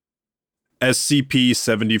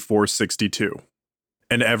SCP-7462.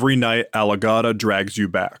 And every night Alagadda drags you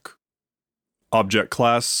back. Object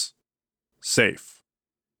Class: Safe.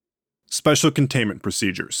 Special Containment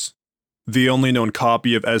Procedures. The only known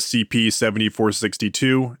copy of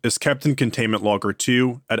SCP-7462 is kept in Containment Locker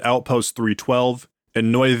 2 at Outpost 312 in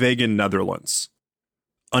Nijmegen, Netherlands.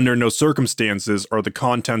 Under no circumstances are the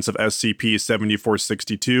contents of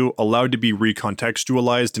SCP-7462 allowed to be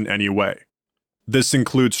recontextualized in any way. This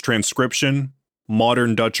includes transcription,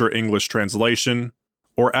 modern Dutch or English translation,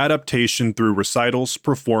 or adaptation through recitals,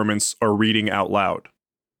 performance, or reading out loud.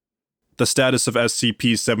 The status of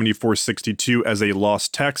SCP-7462 as a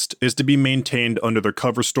lost text is to be maintained under the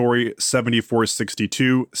cover story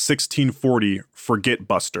 7462-1640 Forget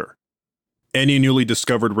Buster. Any newly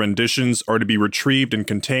discovered renditions are to be retrieved and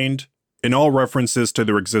contained, and all references to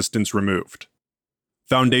their existence removed.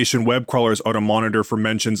 Foundation web crawlers are to monitor for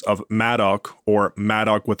mentions of Madoc, or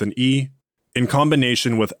Madoc with an E, in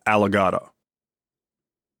combination with Alagadda.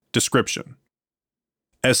 Description: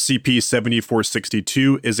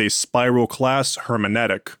 SCP-7462 is a spiral-class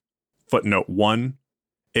hermeneutic, footnote 1,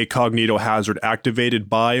 a cognitohazard activated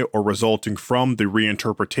by or resulting from the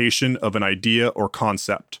reinterpretation of an idea or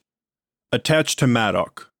concept. Attached to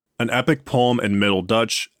Madoc, an epic poem in Middle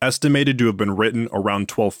Dutch estimated to have been written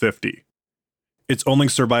around 1250. Its only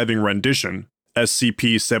surviving rendition,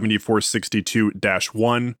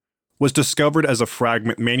 SCP-7462-1, was discovered as a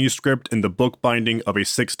fragment manuscript in the bookbinding of a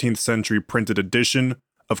 16th century printed edition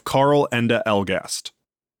of Karl Ende Elgast.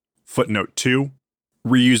 Footnote 2.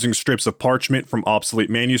 Reusing strips of parchment from obsolete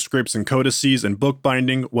manuscripts and codices in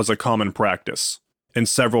bookbinding was a common practice, and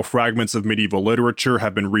several fragments of medieval literature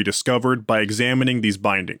have been rediscovered by examining these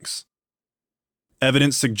bindings.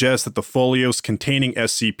 Evidence suggests that the folios containing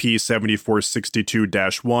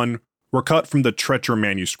SCP-7462-1 were cut from the Treacher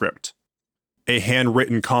manuscript, a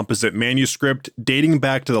handwritten composite manuscript dating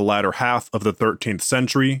back to the latter half of the 13th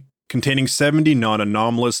century, containing 70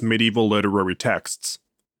 non-anomalous medieval literary texts.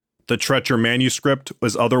 The Treacher manuscript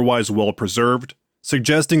was otherwise well preserved,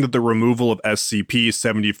 suggesting that the removal of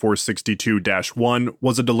SCP-7462-1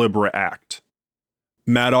 was a deliberate act.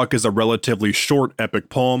 Madoc is a relatively short epic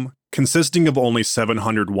poem, consisting of only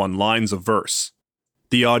 701 lines of verse.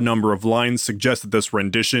 The odd number of lines suggests that this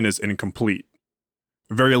rendition is incomplete.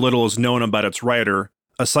 Very little is known about its writer,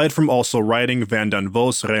 aside from also writing Van den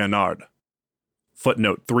Vos Reynard.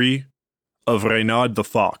 Footnote 3. Of Reynard the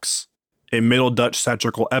Fox, a Middle Dutch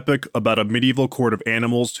satirical epic about a medieval court of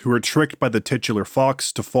animals who were tricked by the titular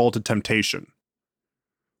fox to fall to temptation.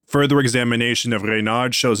 Further examination of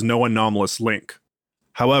Reynard shows no anomalous link.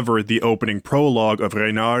 However, the opening prologue of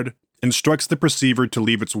Reynard instructs the perceiver to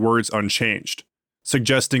leave its words unchanged,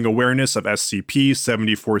 suggesting awareness of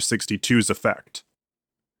SCP-7462's effect.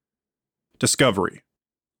 Discovery: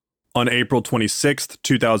 on April 26,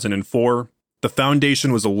 2004, the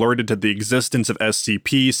Foundation was alerted to the existence of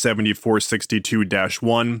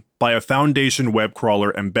SCP-7462-1 by a Foundation web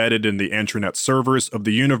crawler embedded in the intranet servers of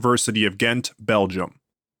the University of Ghent, Belgium.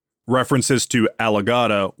 References to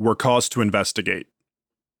Alagadda were caused to investigate.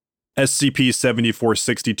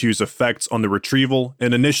 SCP-7462's effects on the retrieval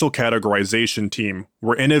and initial categorization team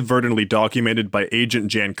were inadvertently documented by Agent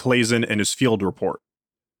Jan Claesen in his field report.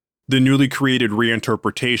 The newly created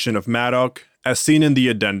reinterpretation of Madoc, as seen in the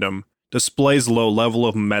addendum, displays low level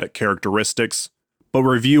of memetic characteristics, but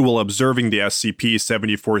review while observing the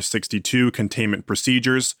SCP-7462 containment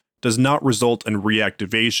procedures does not result in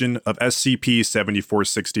reactivation of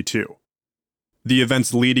SCP-7462. The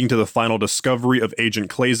events leading to the final discovery of Agent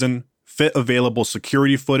Claesen fit available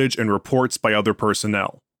security footage and reports by other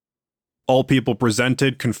personnel. All people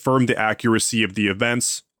presented confirmed the accuracy of the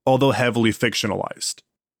events, although heavily fictionalized.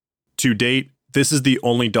 To date, this is the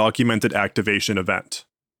only documented activation event.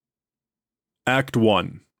 Act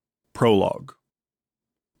 1. Prologue.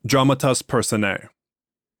 Dramatis Personae.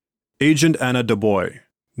 Agent Anna Dubois,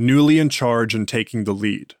 newly in charge and taking the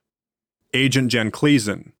lead. Agent Jan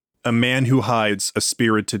Claesen, a man who hides a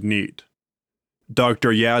spirited need.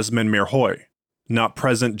 Dr. Yasmin Mirhoy, not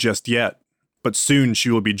present just yet, but soon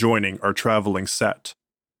she will be joining our traveling set.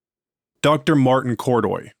 Dr. Martin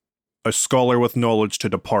Cordoy, a scholar with knowledge to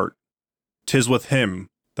depart. 'Tis with him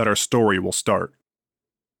that our story will start.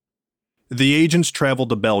 The agents travel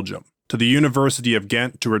to Belgium, to the University of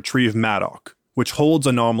Ghent to retrieve Madoc, which holds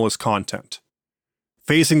anomalous content.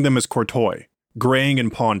 Facing them is Courtois, graying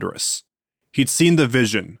and ponderous. He'd seen the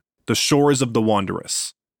vision, the shores of the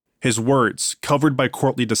wondrous. His words, covered by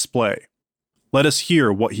courtly display. Let us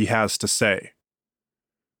hear what he has to say.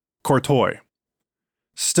 Courtois.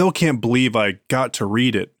 Still can't believe I got to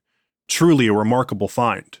read it. Truly a remarkable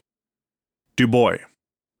find. Dubois.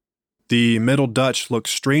 The Middle Dutch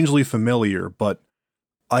looks strangely familiar, but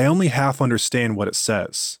I only half understand what it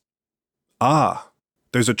says. Ah,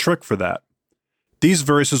 there's a trick for that. These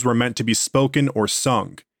verses were meant to be spoken or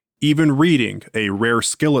sung. Even reading, a rare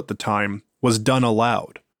skill at the time, was done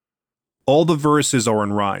aloud. All the verses are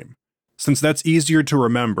in rhyme, since that's easier to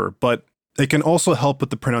remember, but it can also help with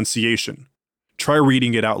the pronunciation. Try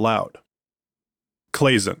reading it out loud.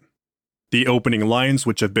 Clazen. The opening lines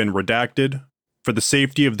which have been redacted, for the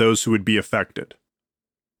safety of those who would be affected.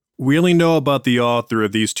 We only know about the author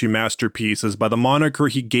of these two masterpieces by the moniker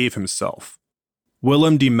he gave himself,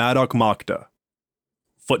 Willem de Madoc Maakte.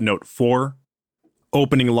 Footnote 4.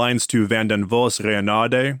 Opening lines to Van den Vos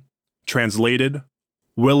Reanade, translated,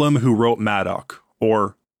 Willem who wrote Madoc,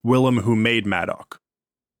 or Willem who made Madoc.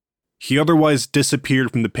 He otherwise disappeared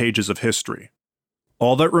from the pages of history.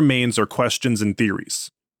 All that remains are questions and theories.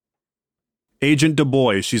 Agent Du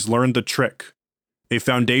Bois, she's learned the trick. A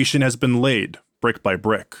foundation has been laid, brick by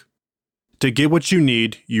brick. To get what you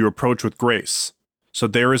need, you approach with grace. So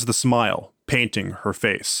there is the smile, painting her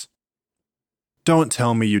face. Don't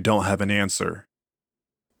tell me you don't have an answer.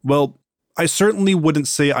 Well, I certainly wouldn't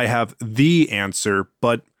say I have the answer,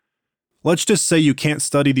 but let's just say you can't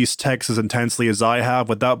study these texts as intensely as I have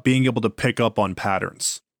without being able to pick up on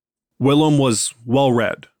patterns. Willem was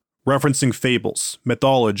well-read, referencing fables,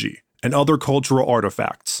 mythology, and other cultural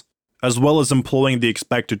artifacts, as well as employing the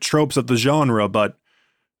expected tropes of the genre, but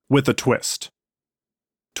with a twist.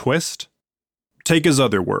 Twist? Take his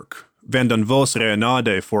other work, Van den Vos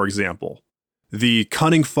Reanade, for example. The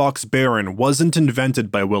cunning fox baron wasn't invented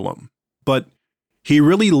by Willem, but he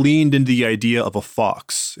really leaned into the idea of a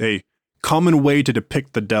fox, a common way to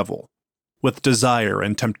depict the devil, with desire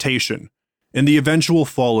and temptation, in the eventual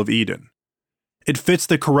fall of Eden. It fits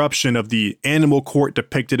the corruption of the animal court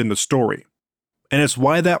depicted in the story, and it's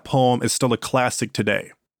why that poem is still a classic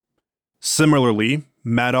today. Similarly,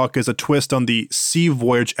 Madoc is a twist on the sea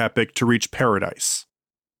voyage epic to reach paradise.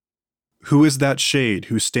 Who is that shade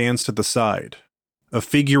who stands to the side? A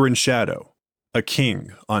figure in shadow, a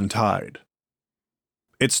king untied.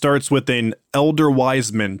 It starts with an elder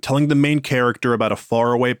wise man telling the main character about a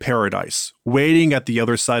faraway paradise waiting at the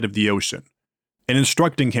other side of the ocean, and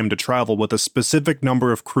instructing him to travel with a specific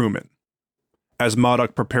number of crewmen. As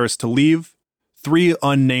Madoc prepares to leave, 3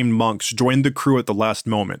 unnamed monks join the crew at the last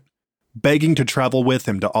moment, begging to travel with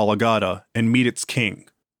him to Alagadda and meet its king.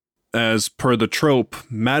 As per the trope,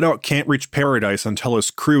 Madoc can't reach paradise until his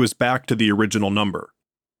crew is back to the original number.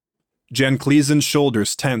 Jan Clazen's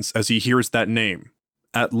shoulders tense as he hears that name,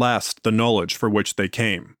 at last the knowledge for which they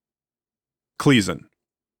came. Clazen.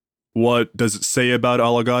 What does it say about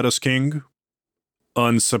Alagadda's king?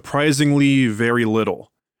 Unsurprisingly, very little.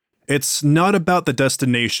 It's not about the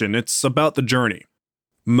destination, it's about the journey.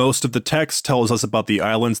 Most of the text tells us about the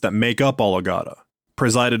islands that make up Alagadda,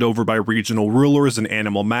 presided over by regional rulers in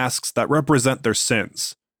animal masks that represent their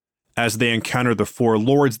sins. As they encounter the 4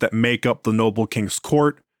 lords that make up the noble king's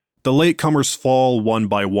court, the latecomers fall one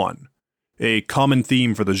by one, a common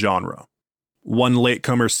theme for the genre. One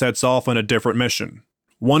latecomer sets off on a different mission.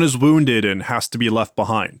 One is wounded and has to be left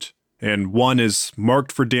behind, and one is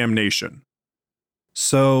marked for damnation.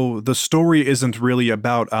 So, the story isn't really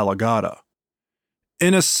about Alagadda.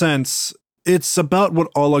 In a sense, it's about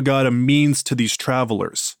what Alagadda means to these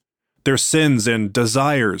travelers, their sins and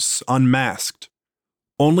desires unmasked.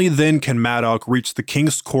 Only then can Madoc reach the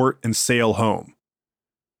king's court and sail home.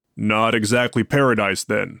 Not exactly paradise,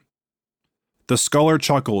 then. The scholar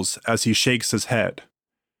chuckles as he shakes his head.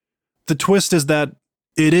 The twist is that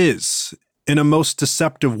it is, in a most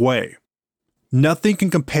deceptive way. Nothing can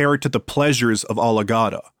compare to the pleasures of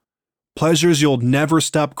Alagadda. Pleasures you'll never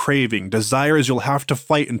stop craving, desires you'll have to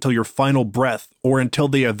fight until your final breath or until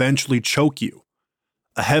they eventually choke you.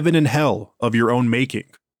 A heaven and hell of your own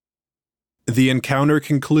making. The encounter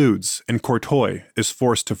concludes and Courtois is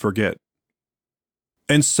forced to forget.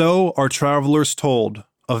 And so are travelers told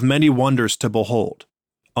of many wonders to behold,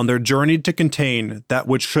 on their journey to contain that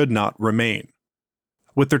which should not remain.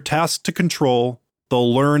 With their task to control,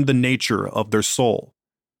 they'll learn the nature of their soul.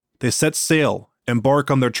 They set sail, embark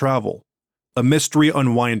on their travel, a mystery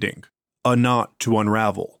unwinding, a knot to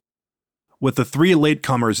unravel. With the 3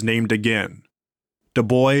 latecomers named again, Du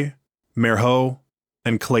Bois, Merhaut,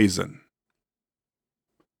 and Clazen.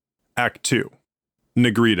 Act 2.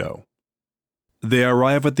 Negrito. They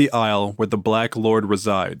arrive at the isle where the Black Lord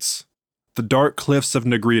resides, the dark cliffs of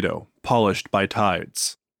Negrito, polished by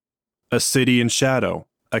tides. A city in shadow,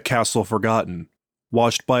 a castle forgotten,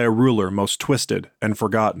 watched by a ruler most twisted and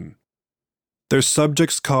forgotten. Their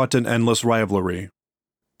subjects caught in endless rivalry.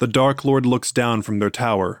 The Dark Lord looks down from their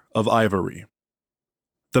tower of ivory.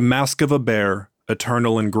 The mask of a bear,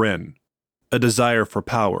 eternal and grin, a desire for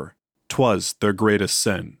power, 'twas their greatest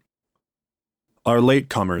sin. Our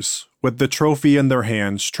latecomers, with the trophy in their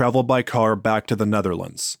hands, travel by car back to the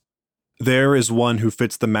Netherlands. There is one who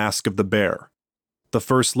fits the mask of the bear. The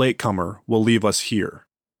first latecomer will leave us here.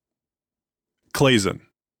 Clazen.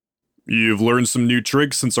 You've learned some new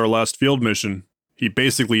tricks since our last field mission. He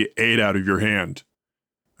basically ate out of your hand.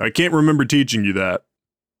 I can't remember teaching you that.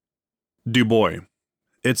 Dubois.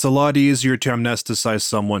 It's a lot easier to amnesticize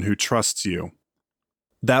someone who trusts you.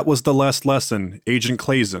 That was the last lesson Agent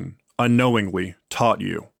Clazen, unknowingly, taught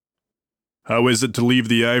you. How is it to leave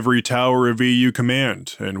the ivory tower of EU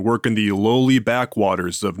Command and work in the lowly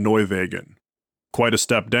backwaters of Neuwagen? Quite a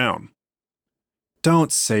step down.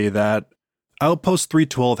 Don't say that. Outpost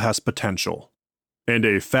 312 has potential. And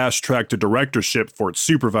a fast track to directorship for its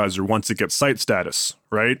supervisor once it gets site status,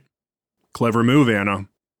 right? Clever move, Anna.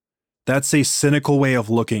 That's a cynical way of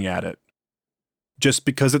looking at it. Just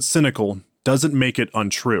because it's cynical doesn't make it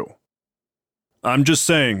untrue. I'm just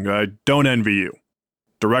saying, I don't envy you.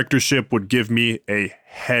 Directorship would give me a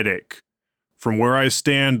headache. From where I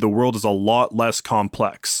stand, the world is a lot less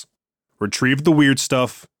complex. Retrieve the weird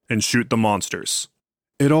stuff and shoot the monsters.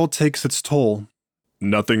 It all takes its toll.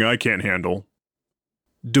 Nothing I can't handle.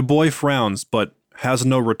 Dubois frowns, but has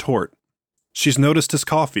no retort. She's noticed his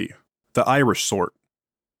coffee, the Irish sort.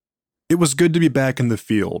 It was good to be back in the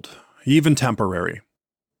field, even temporary.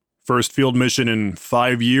 First field mission in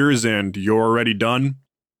 5 years and you're already done?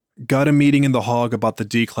 Got a meeting in the Hog about the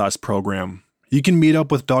D-Class program. You can meet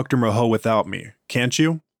up with Dr. Maho without me, can't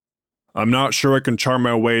you? I'm not sure I can charm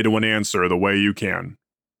my way to an answer the way you can.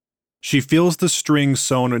 She feels the string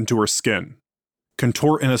sewn into her skin.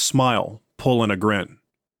 Contort in a smile, pull in a grin.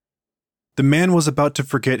 The man was about to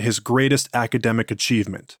forget his greatest academic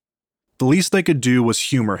achievement. The least they could do was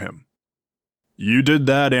humor him. You did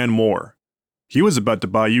that and more. He was about to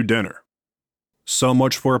buy you dinner. So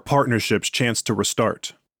much for a partnership's chance to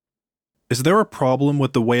restart. Is there a problem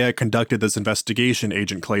with the way I conducted this investigation,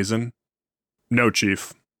 Agent Clazen? No,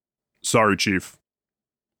 Chief. Sorry, Chief.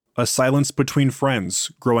 A silence between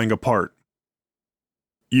friends, growing apart.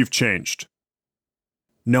 You've changed.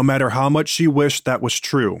 No matter how much she wished that was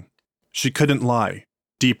true, she couldn't lie.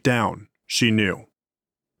 Deep down, she knew.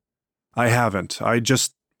 I haven't. I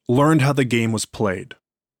just learned how the game was played.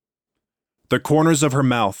 The corners of her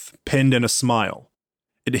mouth pinned in a smile.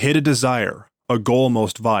 It hid a desire, a goal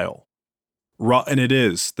most vile. Rotten it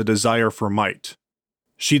is, the desire for might.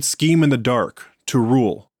 She'd scheme in the dark, to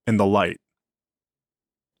rule in the light.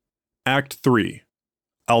 Act 3.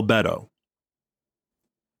 Albedo.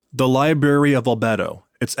 The library of Albedo,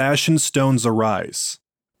 its ashen stones arise,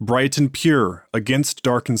 bright and pure against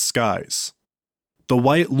darkened skies. The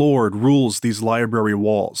White Lord rules these library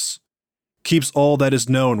walls, keeps all that is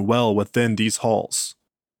known well within these halls.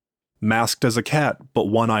 Masked as a cat, but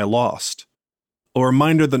one eye lost. A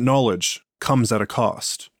reminder that knowledge comes at a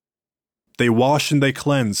cost. They wash and they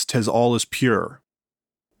cleanse, 'tis all is pure,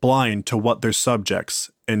 blind to what their subjects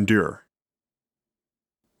endure.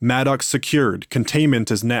 Maddox secured, containment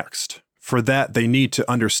is next. For that they need to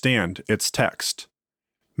understand its text.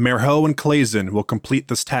 Merho and Clazen will complete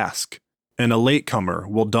this task, and a latecomer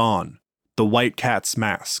will don the white cat's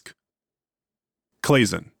mask.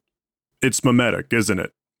 Clazen. It's mimetic, isn't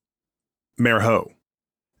it? Merho.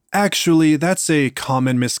 Actually, that's a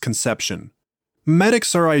common misconception.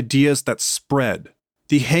 Mimetics are ideas that spread.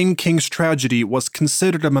 The Hang King's tragedy was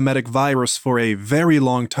considered a mimetic virus for a very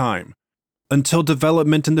long time, until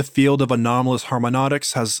development in the field of anomalous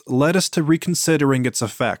harmonautics has led us to reconsidering its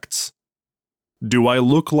effects. Do I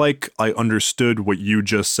look like I understood what you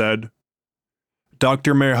just said?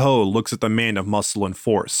 Dr. Merho looks at the man of muscle and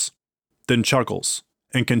force, then chuckles,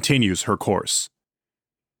 and continues her course.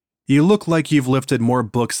 You look like you've lifted more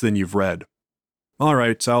books than you've read.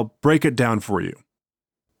 Alright, I'll break it down for you.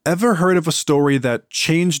 Ever heard of a story that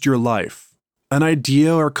changed your life? An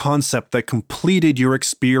idea or concept that completed your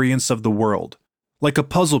experience of the world, like a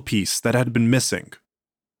puzzle piece that had been missing.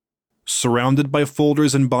 Surrounded by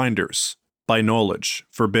folders and binders, by knowledge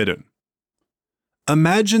forbidden.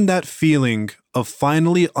 Imagine that feeling of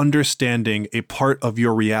finally understanding a part of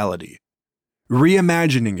your reality,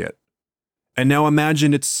 reimagining it, and now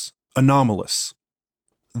imagine it's anomalous.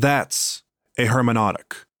 That's a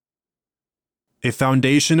hermeneutic. A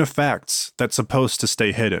foundation of facts that's supposed to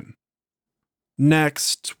stay hidden.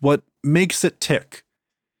 Next, what makes it tick?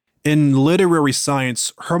 In literary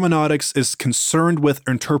science, hermeneutics is concerned with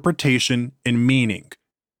interpretation and meaning.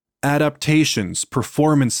 Adaptations,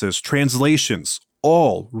 performances, translations,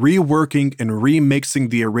 all reworking and remixing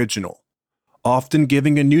the original, often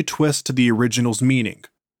giving a new twist to the original's meaning,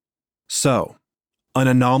 So, an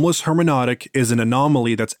anomalous hermeneutic is an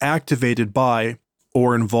anomaly that's activated by,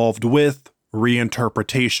 or involved with,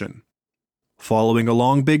 reinterpretation. Following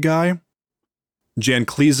along, big guy? Jan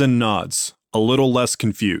Kleeson nods, a little less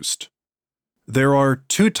confused. There are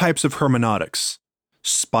two types of hermeneutics,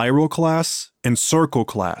 spiral class and circle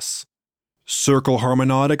class. Circle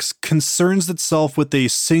hermeneutics concerns itself with a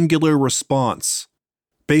singular response,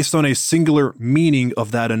 based on a singular meaning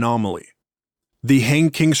of that anomaly. The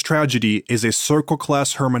Hanged King's tragedy is a circle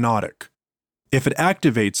class hermeneutic. If it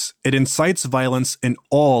activates, it incites violence in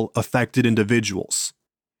all affected individuals.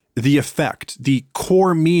 The effect, the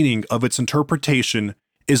core meaning of its interpretation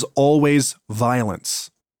is always violence.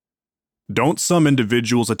 Don't some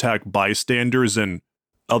individuals attack bystanders and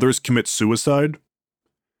others commit suicide?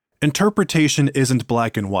 Interpretation isn't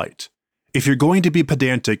black and white. If you're going to be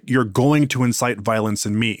pedantic, you're going to incite violence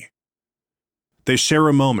in me. They share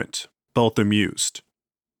a moment, both amused.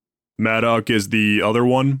 Maddock is the other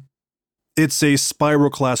one? It's a spiral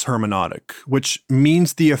class hermeneutic, which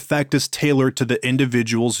means the effect is tailored to the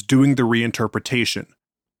individuals doing the reinterpretation.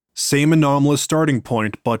 Same anomalous starting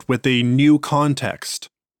point, but with a new context.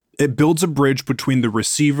 It builds a bridge between the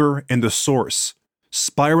receiver and the source,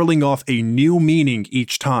 spiraling off a new meaning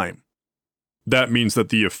each time. That means that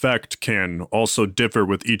the effect can also differ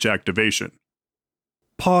with each activation.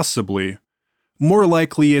 Possibly. More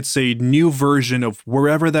likely it's a new version of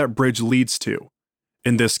wherever that bridge leads to.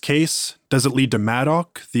 In this case, does it lead to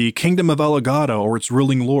Maddock, the kingdom of Alagadda, or its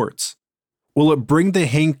ruling lords? Will it bring the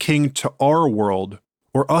Hanged King to our world,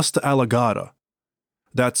 or us to Alagadda?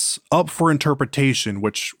 That's up for interpretation,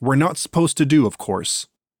 which we're not supposed to do, of course.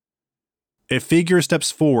 A figure steps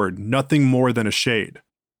forward, nothing more than a shade.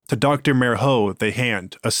 To Dr. Merho, they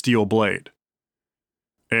hand a steel blade.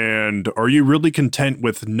 And are you really content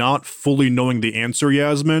with not fully knowing the answer,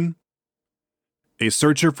 Yasmin? A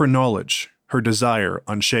searcher for knowledge, her desire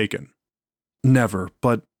unshaken. Never,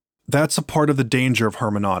 but that's a part of the danger of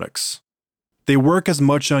hermeneutics. They work as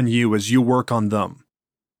much on you as you work on them.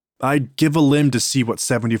 I'd give a limb to see what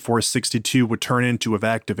 7462 would turn into if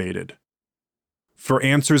activated. For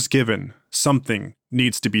answers given, something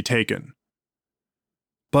needs to be taken.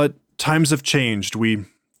 But times have changed. We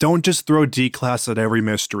don't just throw D-class at every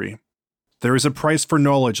mystery. There is a price for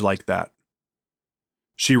knowledge like that.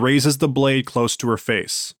 She raises the blade close to her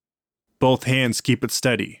face. Both hands keep it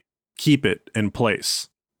steady. Keep it in place.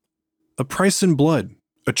 A price in blood.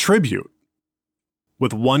 A tribute.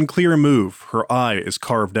 With one clear move, her eye is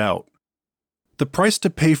carved out. The price to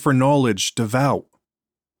pay for knowledge devout.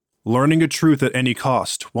 Learning a truth at any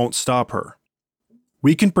cost won't stop her.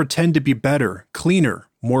 We can pretend to be better, cleaner,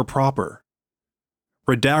 more proper.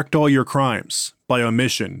 Redact all your crimes, by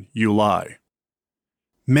omission you lie.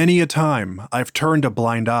 Many a time I've turned a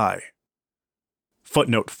blind eye.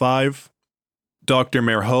 Footnote 5. Dr.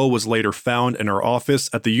 Merho was later found in her office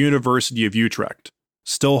at the University of Utrecht,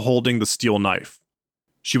 still holding the steel knife.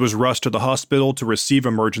 She was rushed to the hospital to receive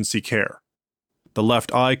emergency care. The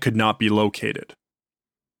left eye could not be located.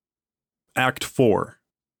 Act 4.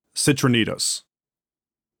 Citronitas.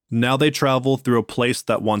 Now they travel through a place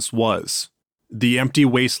that once was, the empty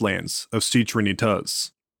wastelands of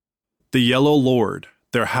Citronitas. The Yellow Lord,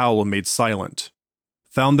 their howl made silent,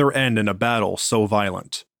 found their end in a battle so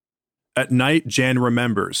violent. At night Jan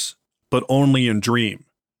remembers, but only in dream.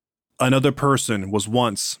 Another person was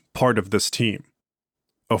once part of this team.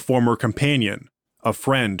 A former companion, a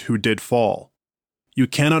friend who did fall. You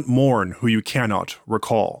cannot mourn who you cannot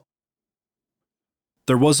recall.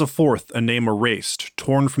 There was a fourth, a name erased,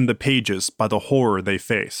 torn from the pages by the horror they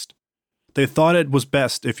faced. They thought it was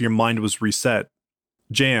best if your mind was reset.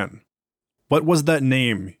 Jan, what was that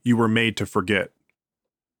name you were made to forget?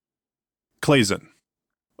 Kleeson.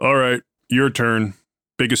 All right, your turn.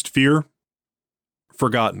 Biggest fear?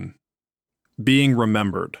 Forgotten. Being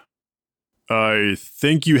remembered. I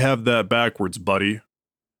think you have that backwards, buddy.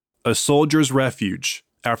 A soldier's refuge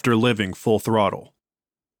after living full throttle.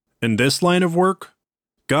 In this line of work?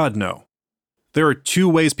 God, no. There are two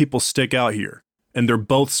ways people stick out here, and they're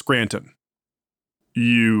both Scranton.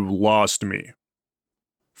 You lost me.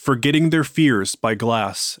 Forgetting their fears by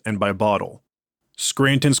glass and by bottle.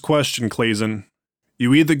 Scranton's question, Kleeson.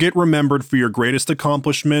 You either get remembered for your greatest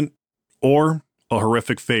accomplishment, or a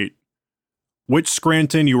horrific fate. Which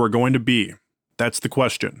Scranton you are going to be, that's the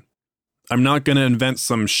question. I'm not going to invent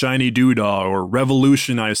some shiny doodah or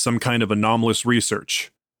revolutionize some kind of anomalous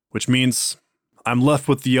research, which means I'm left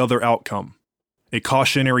with the other outcome, a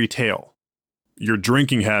cautionary tale. Your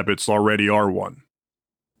drinking habits already are one.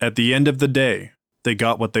 At the end of the day, they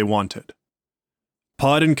got what they wanted.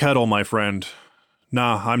 Pot and kettle, my friend.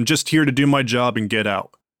 Nah, I'm just here to do my job and get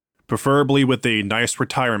out. preferably with a nice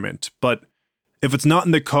retirement, but if it's not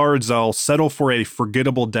in the cards, I'll settle for a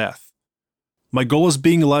forgettable death. My goal is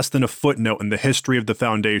being less than a footnote in the history of the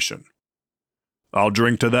Foundation. I'll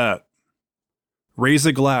drink to that. Raise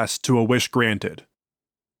a glass to a wish granted.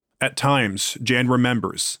 At times, Jan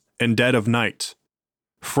remembers, in dead of night,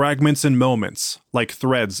 fragments and moments like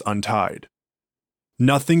threads untied.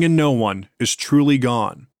 Nothing and no one is truly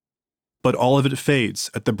gone, but all of it fades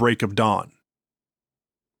at the break of dawn.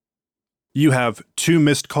 You have 2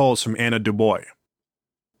 missed calls from Anna Dubois.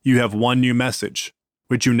 You have 1 new message,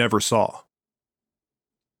 which you never saw.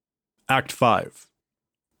 Act 5.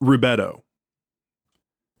 Rubetto.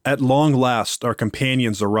 At long last our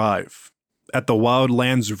companions arrive, at the wild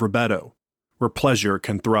lands of Rubetto, where pleasure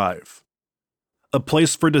can thrive. A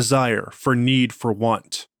place for desire, for need, for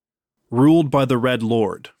want, ruled by the Red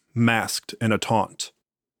Lord, masked in a taunt.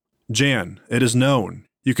 Jan, it is known,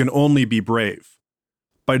 you can only be brave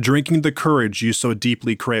by drinking the courage you so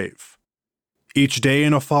deeply crave. Each day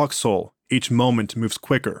in a foxhole, each moment moves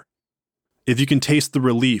quicker. If you can taste the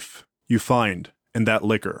relief you find in that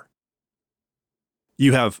liquor.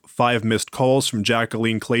 You have 5 missed calls from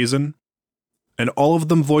Jacqueline Clazen, and all of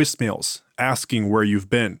them voicemails asking where you've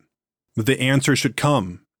been. The answer should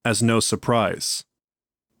come as no surprise.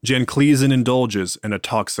 Jan Clazen indulges in a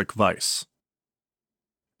toxic vice.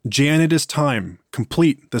 Jan, it is time,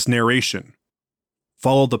 complete this narration.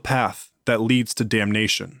 Follow the path that leads to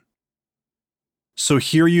damnation. So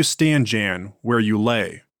here you stand, Jan, where you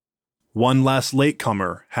lay. One last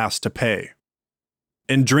latecomer has to pay.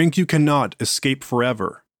 In drink you cannot escape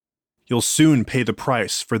forever. You'll soon pay the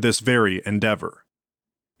price for this very endeavor.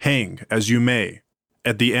 Hang, as you may,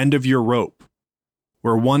 at the end of your rope,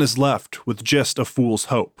 where one is left with just a fool's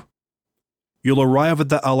hope. You'll arrive at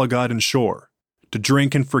the Alagadda shore, to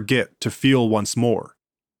drink and forget, to feel once more.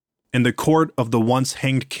 In the court of the once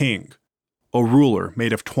hanged king, a ruler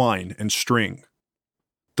made of twine and string.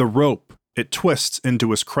 The rope, it twists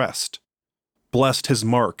into his crest, blessed his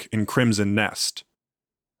mark in crimson nest.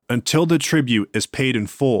 Until the tribute is paid in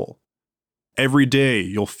full, every day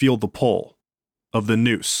you'll feel the pull of the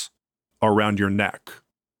noose around your neck.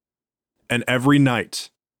 And every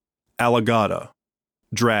night, Alagadda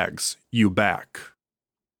drags you back.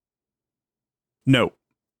 Note: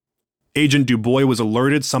 Agent Dubois was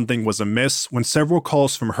alerted something was amiss when several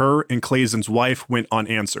calls from her and Clazen's wife went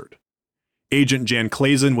unanswered. Agent Jan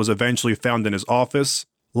Clazen was eventually found in his office,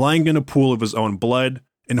 lying in a pool of his own blood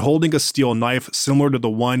and holding a steel knife similar to the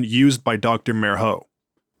one used by Dr. Merho,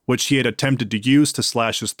 which he had attempted to use to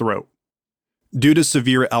slash his throat. Due to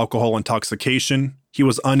severe alcohol intoxication, he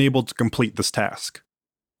was unable to complete this task.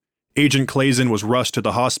 Agent Clazen was rushed to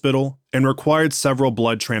the hospital and required several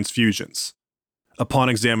blood transfusions. Upon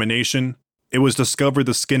examination, it was discovered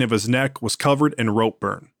the skin of his neck was covered in rope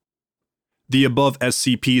burn. The above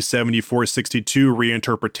SCP-7462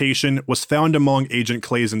 reinterpretation was found among Agent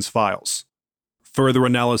Clazen's files. Further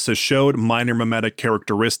analysis showed minor mimetic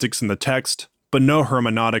characteristics in the text, but no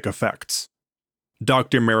hermeneutic effects.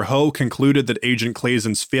 Dr. Merho concluded that Agent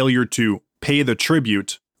Clazen's failure to pay the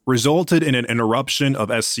tribute resulted in an interruption of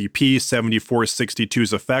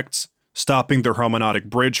SCP-7462's effects, stopping the hermeneutic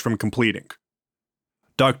bridge from completing.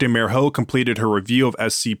 Dr. Merho completed her review of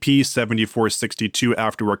SCP-7462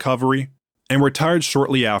 after recovery, and retired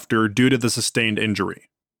shortly after due to the sustained injury.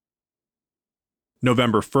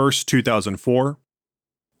 November 1st, 2004.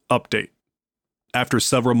 Update. After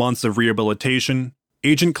several months of rehabilitation,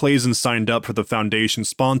 Agent Clazen signed up for the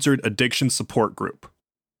Foundation-sponsored addiction support group.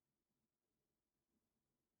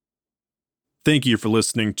 Thank you for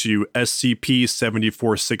listening to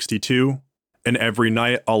SCP-7462, and Every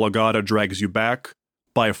Night Alagadda Drags You Back,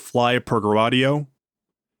 by Fly Pergoradio.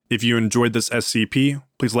 If you enjoyed this SCP,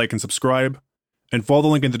 please like and subscribe, and follow the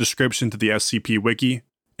link in the description to the SCP Wiki,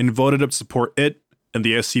 and vote it up to support it and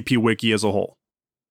the SCP Wiki as a whole.